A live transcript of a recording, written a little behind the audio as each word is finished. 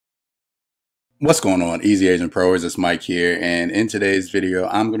What's going on, Easy Agent Pros? It's Mike here, and in today's video,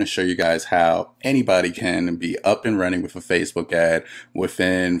 I'm going to show you guys how anybody can be up and running with a Facebook ad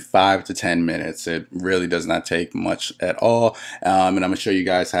within 5 to 10 minutes. It really does not take much at all, and I'm going to show you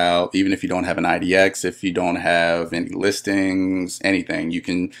guys how, even if you don't have an IDX, if you don't have any listings, anything, you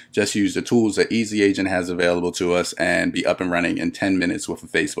can just use the tools that Easy Agent has available to us and be up and running in 10 minutes with a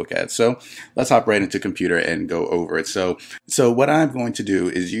Facebook ad. So let's hop right into computer and go over it. So what I'm going to do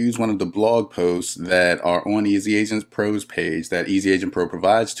is use one of the blog posts that are on EasyAgentPro's page that EasyAgentPro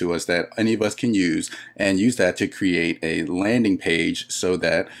provides to us that any of us can use, and use that to create a landing page so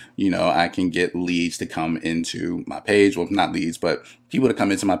that, I can get leads to come into my page. Well, not leads, but people to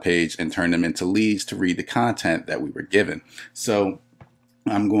come into my page and turn them into leads to read the content that we were given. So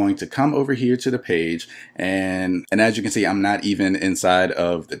I'm going to come over here to the page, and as you can see, I'm not even inside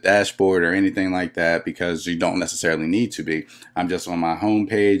of the dashboard or anything like that, because you don't necessarily need to be. I'm just on my home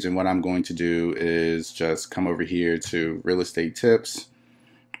page, and what I'm going to do is just come over here to real estate tips,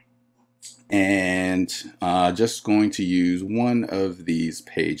 and just going to use one of these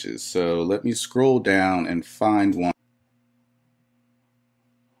pages. So let me scroll down and find one.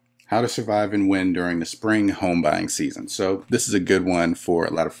 How to survive and win during the spring home buying season. So this is a good one for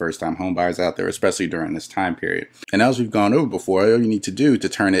a lot of first-time home buyers out there, especially during this time period. And as we've gone over before, all you need to do to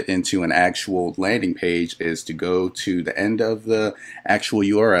turn it into an actual landing page is to go to the end of the actual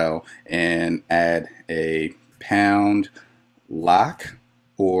URL and add a pound lock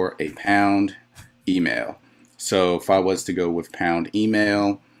or a pound email. So if I was to go with pound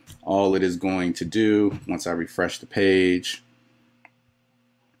email, all it is going to do, once I refresh the page,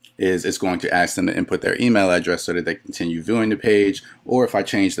 is it's going to ask them to input their email address so that they continue viewing the page. Or if I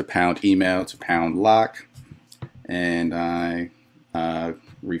change the pound email to pound lock and I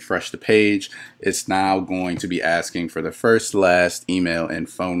refresh the page, it's now going to be asking for the first, last email and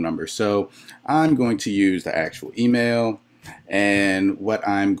phone number. So I'm going to use the actual email, and what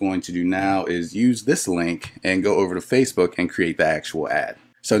I'm going to do now is use this link and go over to Facebook and create the actual ad.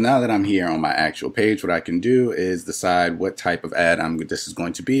 So now that I'm here on my actual page, what I can do is decide what type of ad this is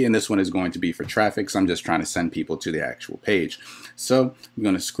going to be, and this one is going to be for traffic, so I'm just trying to send people to the actual page. So I'm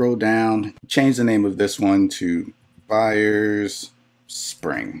going to scroll down, change the name of this one to Buyers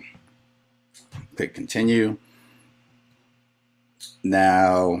Spring. Click continue.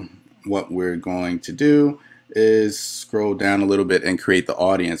 Now what we're going to do is scroll down a little bit and create the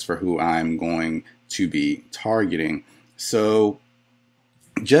audience for who I'm going to be targeting. So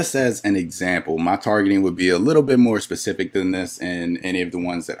just as an example, my targeting would be a little bit more specific than this in any of the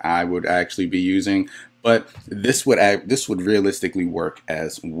ones that I would actually be using, but this would realistically work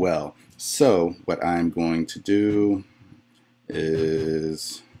as well. So what I'm going to do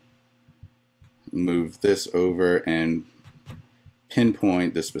is move this over and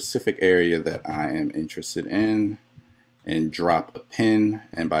pinpoint the specific area that I am interested in and drop a pin.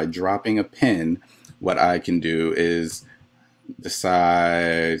 And by dropping a pin, what I can do is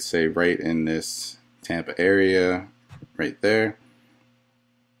decide, say right in this Tampa area, right there,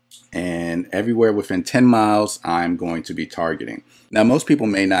 and everywhere within 10 miles I'm going to be targeting. Now most people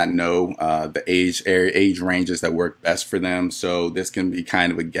may not know the age ranges that work best for them, so this can be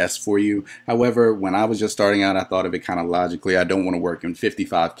kind of a guess for you. However, when I was just starting out, I thought of it kind of logically. I don't want to work in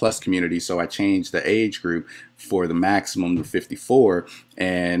 55 plus communities, so I changed the age group for the maximum to 54,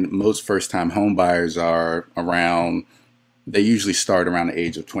 and most first-time home buyers are around, they usually start around the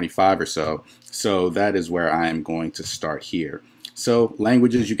age of 25 or so. So that is where I am going to start here. So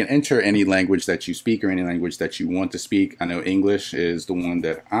languages, you can enter any language that you speak or any language that you want to speak. I know English is the one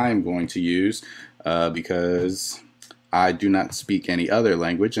that I'm going to use because I do not speak any other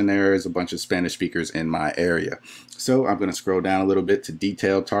language, and there is a bunch of Spanish speakers in my area. So I'm going to scroll down a little bit to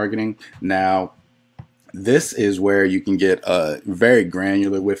detailed targeting. Now, this is where you can get very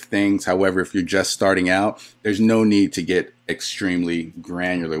granular with things. However, if you're just starting out, there's no need to get extremely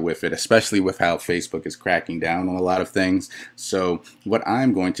granular with it, especially with how Facebook is cracking down on a lot of things. So what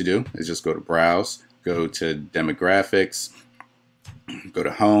I'm going to do is just go to Browse, go to Demographics, go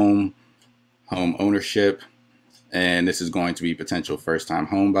to Home, Home Ownership, and this is going to be potential first-time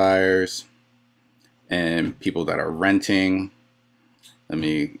home buyers and people that are renting. Let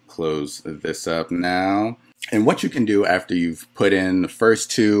me close this up now. And what you can do after you've put in the first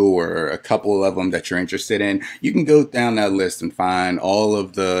two or a couple of them that you're interested in, you can go down that list and find all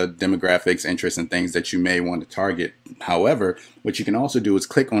of the demographics, interests, and things that you may want to target. However, what you can also do is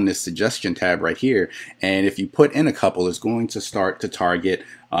click on this suggestion tab right here. And if you put in a couple, it's going to start to target.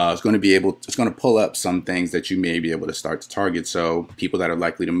 It's going to pull up some things that you may be able to start to target. So people that are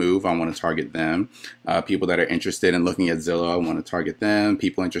likely to move, I want to target them. People that are interested in looking at Zillow, I want to target them.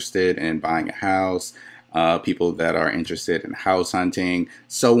 People interested in buying a house. People that are interested in house hunting,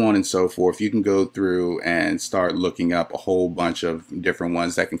 so on and so forth. You can go through and start looking up a whole bunch of different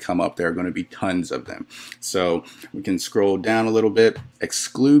ones that can come up. There are going to be tons of them. So we can scroll down a little bit,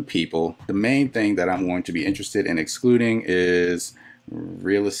 exclude people. The main thing that I'm going to be interested in excluding is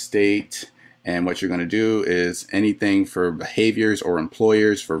real estate. And what you're going to do is anything for behaviors or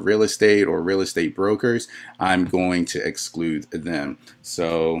employers for real estate or real estate brokers, I'm going to exclude them.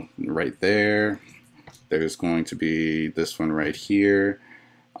 So right there. There's going to be this one right here.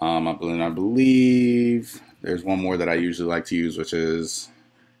 I believe there's one more that I usually like to use, which is,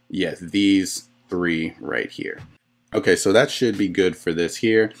 yes, these three right here. Okay, so that should be good for this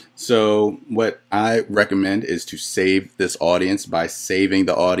here. So what I recommend is to save this audience. By saving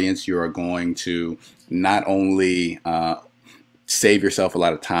the audience, you are going to not only save yourself a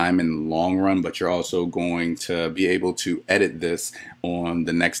lot of time in the long run, but you're also going to be able to edit this on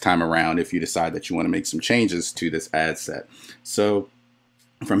the next time around if you decide that you want to make some changes to this ad set. So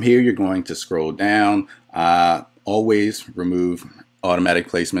from here, you're going to scroll down. Always remove automatic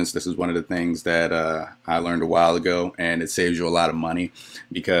placements. This is one of the things that I learned a while ago, and it saves you a lot of money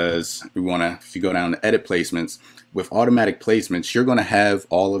because if you go down to edit placements, with automatic placements, you're going to have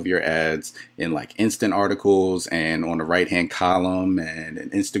all of your ads in like instant articles and on the right hand column and in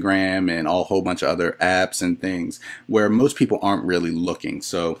Instagram and a whole bunch of other apps and things where most people aren't really looking.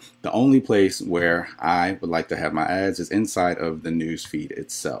 So the only place where I would like to have my ads is inside of the news feed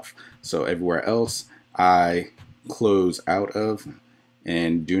itself. So everywhere else I close out of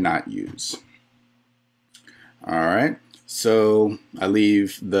and do not use. All right. So I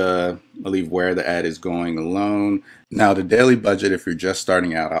leave where the ad is going alone. Now the daily budget, if you're just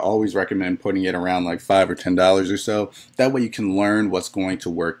starting out, I always recommend putting it around like $5 or $10 or so. That way you can learn what's going to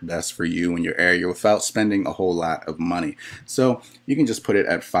work best for you in your area without spending a whole lot of money. So you can just put it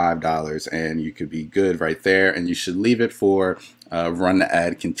at $5 and you could be good right there. And you should leave it for run the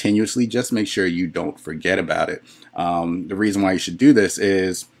ad continuously. Just make sure you don't forget about it. The reason why you should do this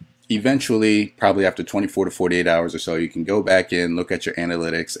is eventually, probably after 24 to 48 hours or so, you can go back in, look at your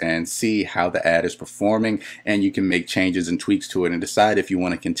analytics and see how the ad is performing, and you can make changes and tweaks to it and decide if you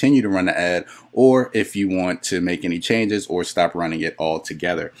want to continue to run the ad or if you want to make any changes or stop running it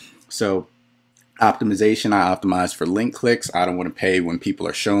altogether. So optimization, I optimize for link clicks. I don't want to pay when people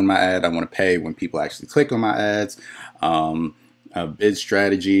are shown my ad. I want to pay when people actually click on my ads. Bid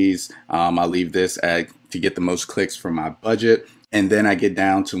strategies, I'll leave this ad to get the most clicks for my budget. And then I get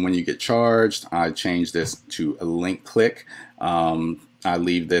down to when you get charged, I change this to a link click. I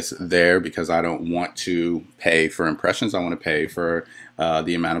leave this there because I don't want to pay for impressions. I want to pay for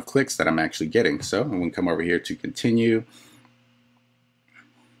the amount of clicks that I'm actually getting. So I'm going to come over here to continue.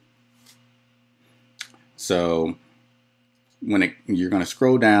 So you're going to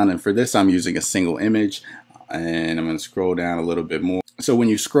scroll down, and for this I'm using a single image, and I'm going to scroll down a little bit more. So when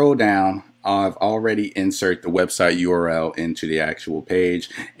you scroll down, I've already inserted the website URL into the actual page,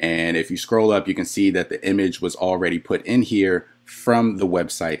 and if you scroll up, you can see that the image was already put in here from the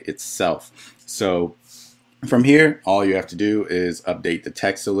website itself. So from here, all you have to do is update the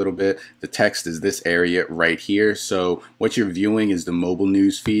text a little bit. The text is this area right here. So what you're viewing is the mobile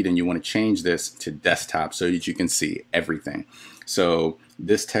news feed, and you want to change this to desktop so that you can see everything. So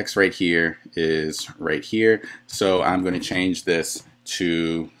this text right here is right here. So I'm going to change this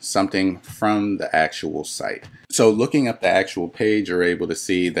to something from the actual site. So looking up the actual page, you're able to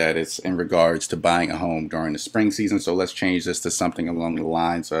see that it's in regards to buying a home during the spring season. So let's change this to something along the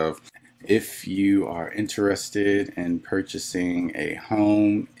lines of, if you are interested in purchasing a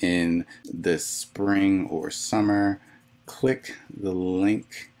home in the spring or summer, click the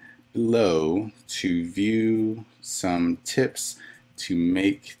link below to view some tips to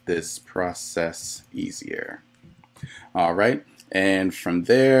make this process easier. All right. And from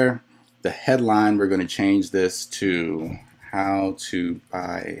there, the headline, we're going to change this to how to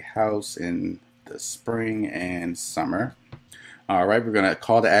buy a house in the spring and summer. All right, we're going to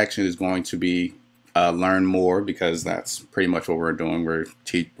call to action is going to be learn more, because that's pretty much what we're doing.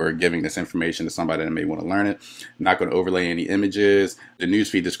 We're giving this information to somebody that may want to learn it. I'm not going to overlay any images. The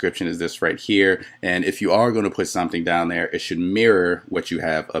newsfeed description is this right here. And if you are going to put something down there, it should mirror what you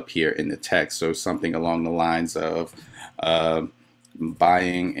have up here in the text. So something along the lines of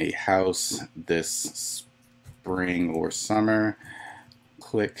buying a house this spring or summer.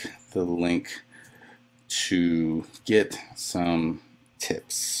 Click the link to get some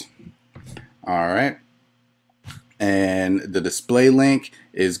tips. All right. And the display link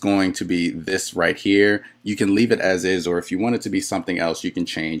is going to be this right here. You can leave it as is, or if you want it to be something else, you can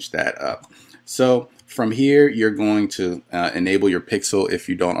change that up. So from here, you're going to enable your pixel if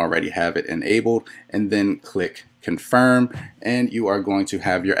you don't already have it enabled, and then click confirm, and you are going to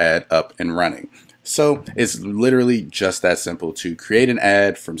have your ad up and running. So it's literally just that simple to create an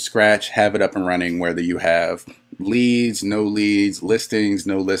ad from scratch, have it up and running, whether you have leads, no leads, listings,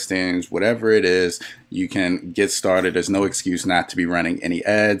 no listings, whatever it is, you can get started. There's no excuse not to be running any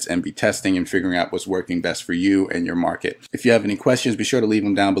ads and be testing and figuring out what's working best for you and your market. If you have any questions, be sure to leave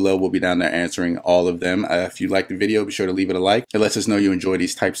them down below. We'll be down there answering all of them. If you like the video, be sure to leave it a like. It lets us know you enjoy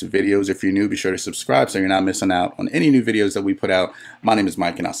these types of videos. If you're new, be sure to subscribe so you're not missing out on any new videos that we put out. My name is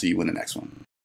Mike, and I'll see you in the next one.